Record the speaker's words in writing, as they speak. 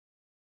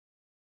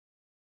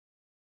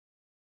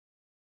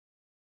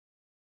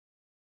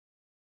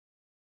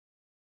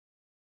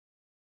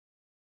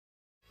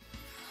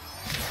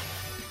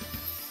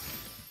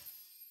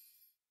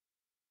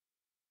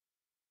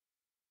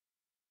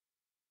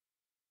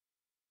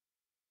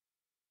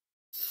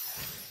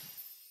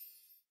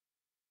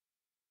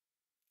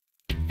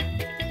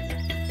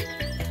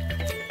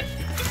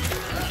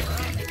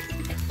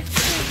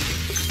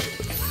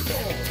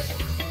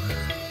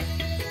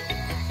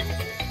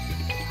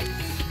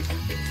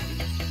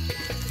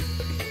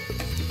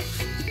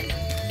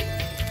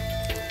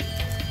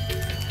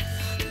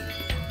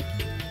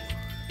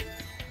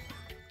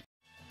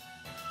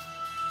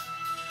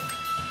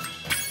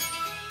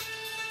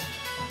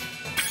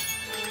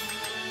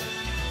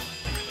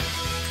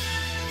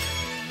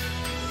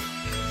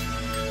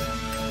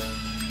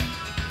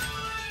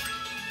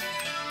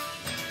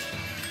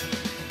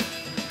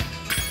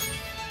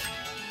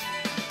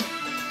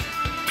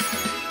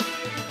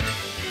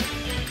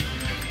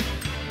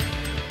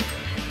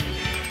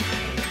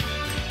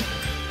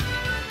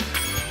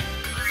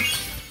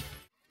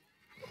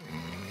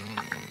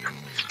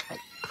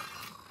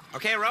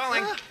Okay,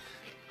 rolling.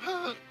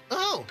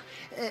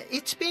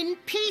 It's been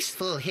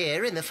peaceful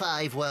here in the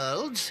 5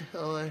 worlds.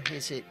 Or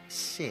is it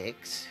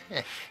 6?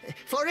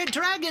 For a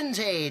dragon's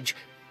age,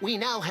 we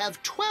now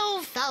have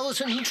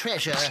 12,000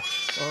 treasure.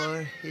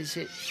 Or is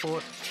it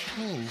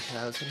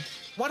 14,000?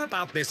 What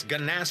about this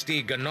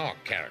Ganasty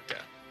Gnorc character?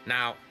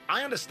 Now,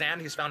 I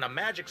understand he's found a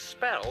magic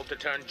spell to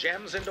turn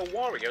gems into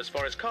warriors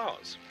for his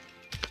cause.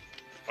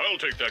 I'll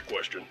take that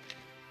question.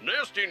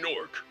 Nasty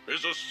Gnorc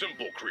is a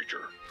simple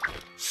creature.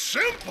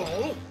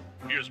 Simple?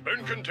 He has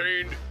been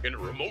contained in a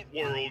remote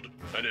world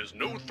and is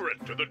no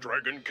threat to the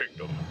Dragon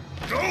Kingdom.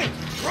 No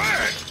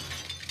threat?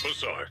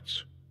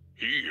 Besides,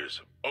 he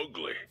is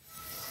ugly.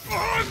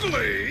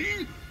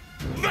 Ugly?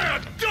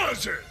 That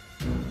does it!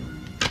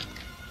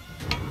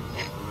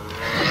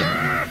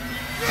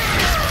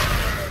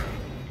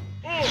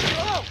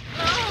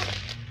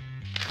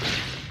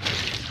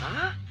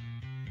 Huh?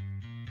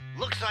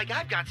 Looks like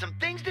I've got some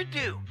things to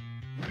do.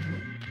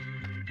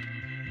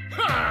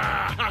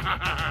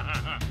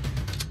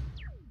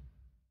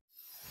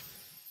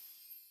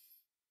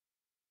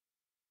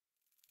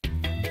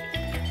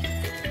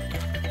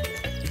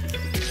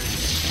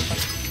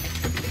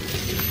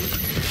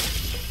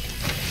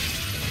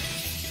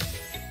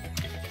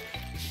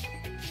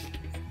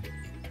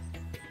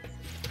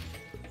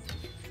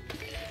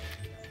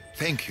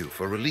 Thank you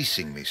for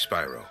releasing me,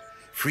 Spyro.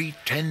 Free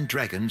 10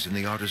 dragons in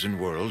the artisan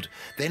world,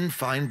 then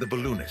find the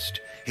balloonist.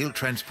 He'll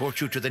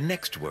transport you to the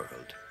next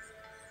world.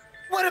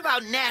 What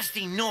about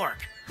Nasty Gnorc?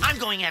 I'm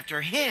going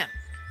after him.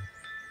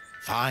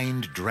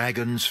 Find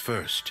dragons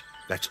first.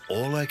 That's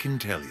all I can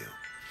tell you.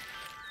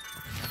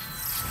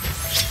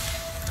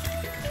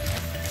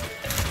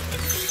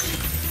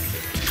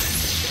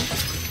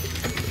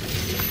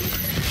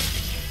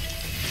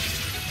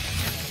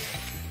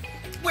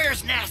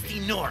 Where's Nasty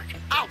Gnorc?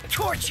 I'll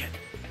torch him.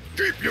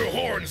 Keep your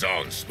horns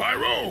on,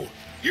 Spyro.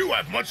 You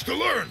have much to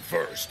learn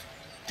first.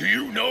 Do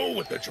you know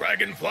what the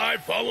dragonfly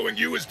following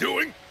you is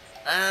doing?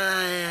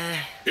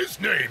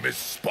 His name is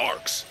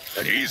Sparks,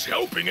 and he's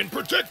helping and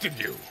protecting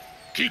you.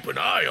 Keep an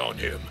eye on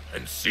him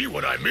and see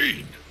what I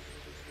mean.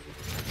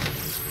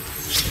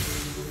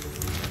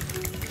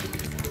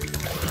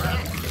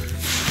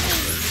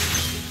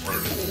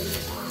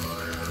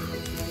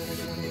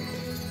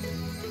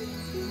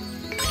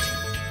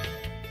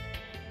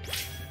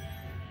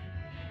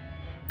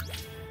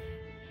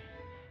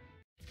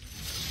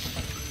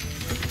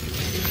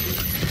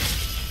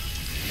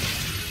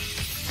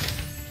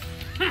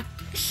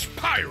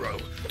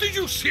 Spyro, did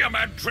you see a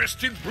man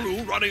dressed in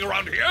blue running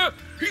around here?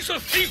 He's a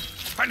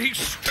thief, and he's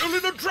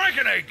stolen a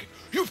dragon egg.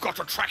 You've got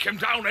to track him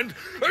down and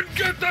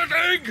get that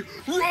egg!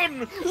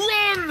 Run!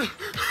 Run!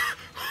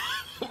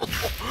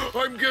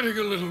 I'm getting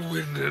a little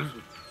winded.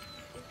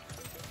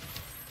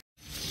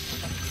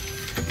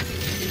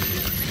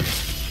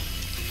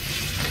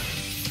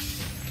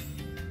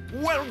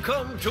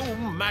 Welcome to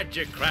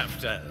Magic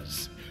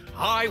Crafters.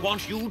 I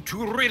want you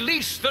to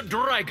release the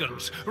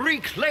dragons,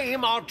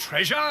 reclaim our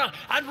treasure,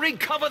 and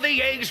recover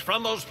the eggs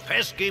from those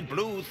pesky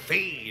blue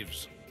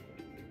thieves.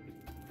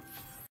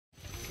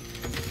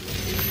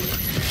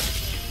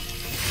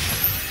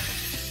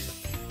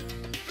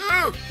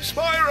 Oh,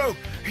 Spyro,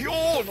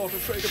 you're not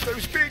afraid of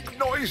those big,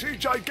 noisy,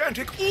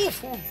 gigantic,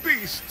 awful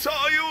beasts,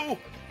 are you?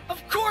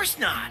 Of course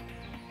not.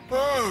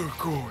 Oh,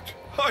 good.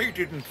 I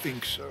didn't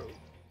think so.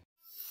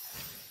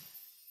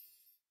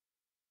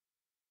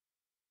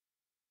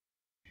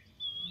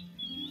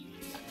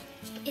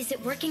 Is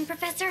it working,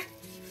 Professor?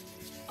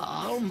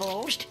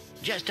 Almost.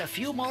 Just a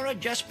few more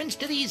adjustments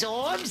to these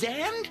orbs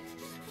and...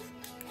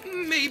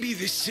 Maybe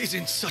this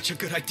isn't such a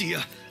good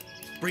idea.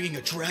 Bringing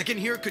a dragon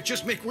here could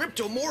just make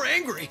Ripto more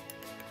angry.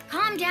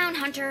 Calm down,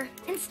 Hunter,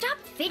 and stop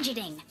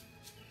fidgeting.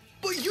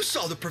 But you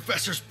saw the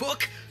professor's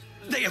book.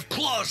 They have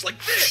claws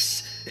like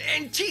this,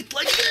 and teeth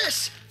like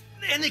this,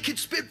 and they can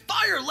spit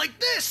fire like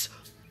this.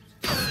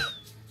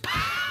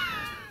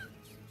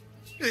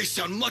 They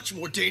sound much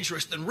more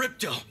dangerous than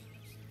Ripto.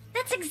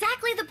 That's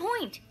exactly the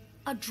point.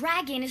 A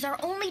dragon is our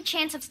only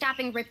chance of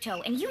stopping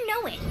Ripto, and you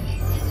know it.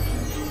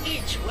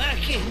 it's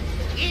working!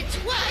 It's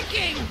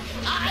working!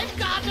 I've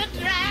got a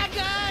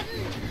dragon!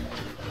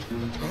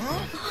 Huh?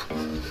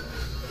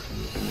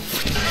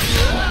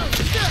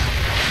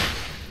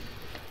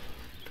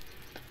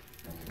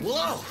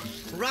 Whoa,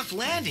 rough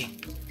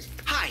landing.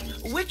 Hi,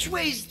 which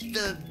way's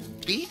the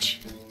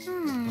beach?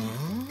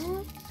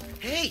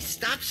 Hey,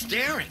 stop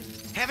staring.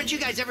 Haven't you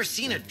guys ever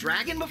seen a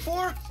dragon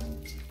before?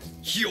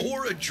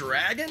 You're a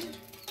dragon?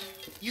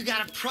 You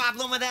got a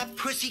problem with that,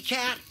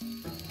 pussycat?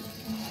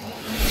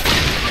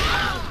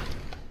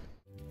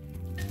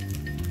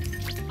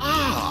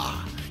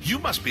 Ah, you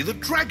must be the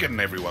dragon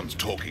everyone's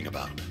talking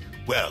about.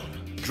 Well,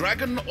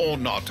 dragon or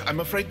not, I'm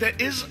afraid there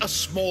is a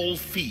small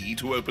fee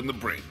to open the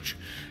bridge.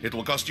 It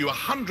will cost you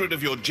 100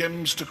 of your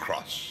gems to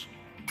cross.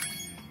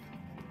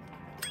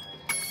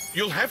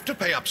 You'll have to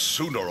pay up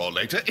sooner or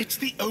later. It's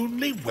the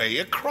only way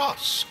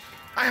across.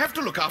 I have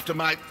to look after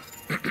my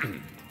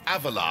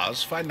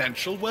Avalar's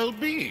financial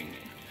well-being.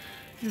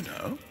 You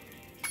know.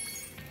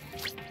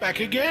 Back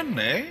again,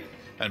 eh?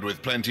 And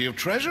with plenty of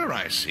treasure,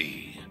 I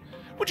see.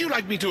 Would you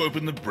like me to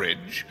open the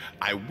bridge?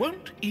 I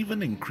won't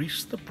even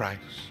increase the price.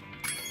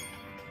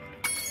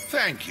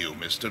 Thank you,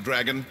 Mr.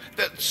 Dragon.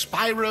 That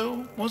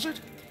Spyro, was it?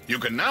 You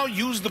can now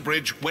use the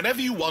bridge whenever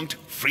you want,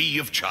 free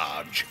of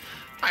charge.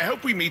 I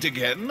hope we meet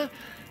again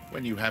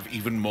when you have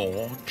even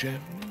more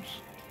gems.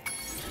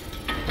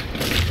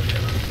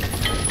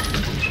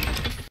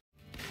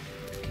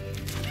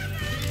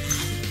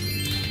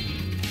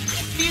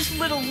 These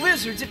little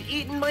lizards have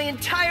eaten my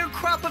entire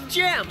crop of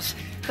gems.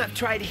 I've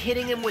tried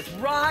hitting them with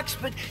rocks,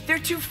 but they're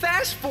too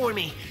fast for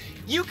me.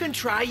 You can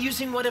try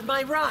using one of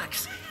my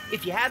rocks.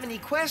 If you have any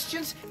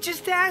questions,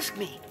 just ask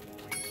me.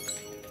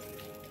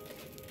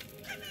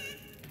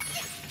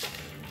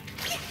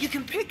 You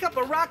can pick up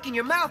a rock in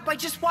your mouth by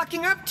just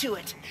walking up to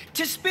it.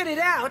 To spit it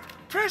out,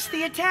 press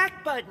the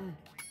attack button.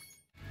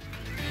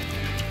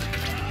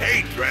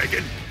 Hey,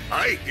 Dragon,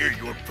 I hear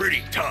you're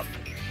pretty tough.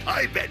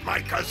 I bet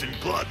my cousin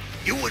Glug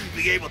you wouldn't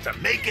be able to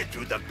make it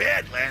through the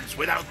Badlands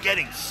without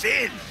getting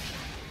singed.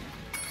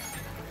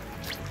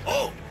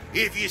 Oh,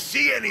 if you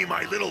see any of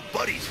my little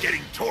buddies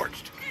getting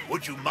torched,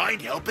 would you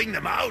mind helping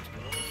them out?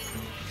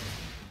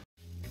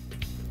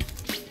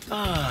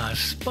 Ah,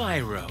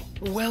 Spyro,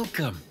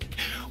 welcome.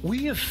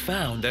 We have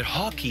found that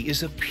hockey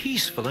is a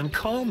peaceful and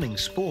calming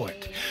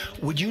sport.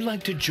 Would you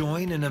like to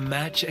join in a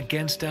match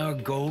against our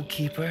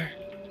goalkeeper?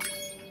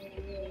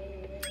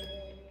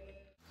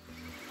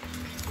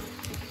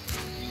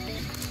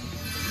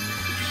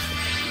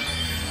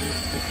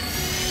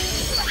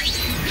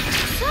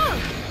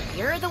 So,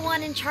 you're the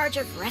one in charge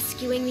of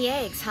rescuing the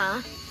eggs,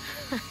 huh?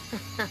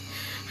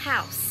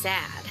 How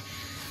sad.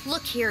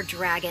 Look here,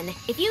 Dragon.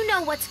 If you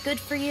know what's good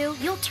for you,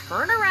 you'll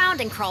turn around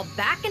and crawl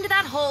back into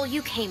that hole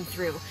you came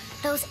through.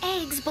 Those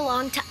eggs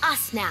belong to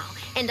us now,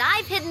 and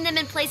I've hidden them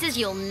in places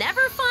you'll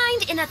never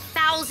find in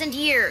 1,000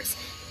 years.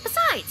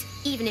 Besides,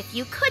 even if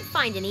you could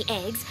find any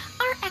eggs,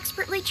 our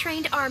expertly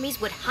trained armies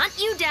would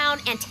hunt you down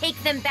and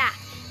take them back.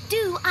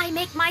 Do I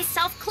make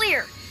myself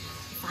clear?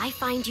 If I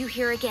find you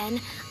here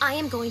again, I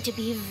am going to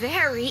be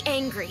very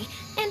angry,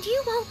 and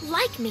you won't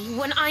like me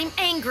when I'm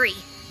angry.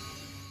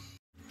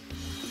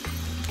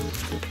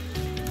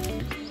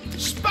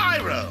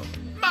 Spyro!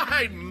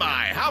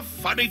 My, how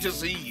funny to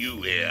see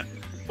you here.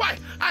 Why,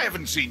 I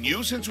haven't seen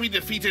you since we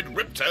defeated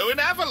Ripto in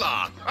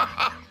Avalon.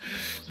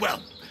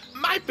 Well,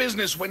 my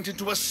business went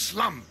into a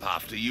slump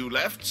after you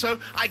left, so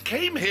I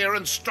came here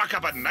and struck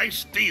up a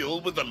nice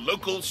deal with the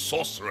local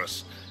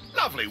sorceress.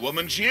 Lovely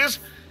woman she is.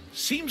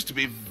 Seems to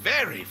be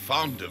very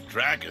fond of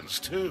dragons,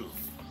 too.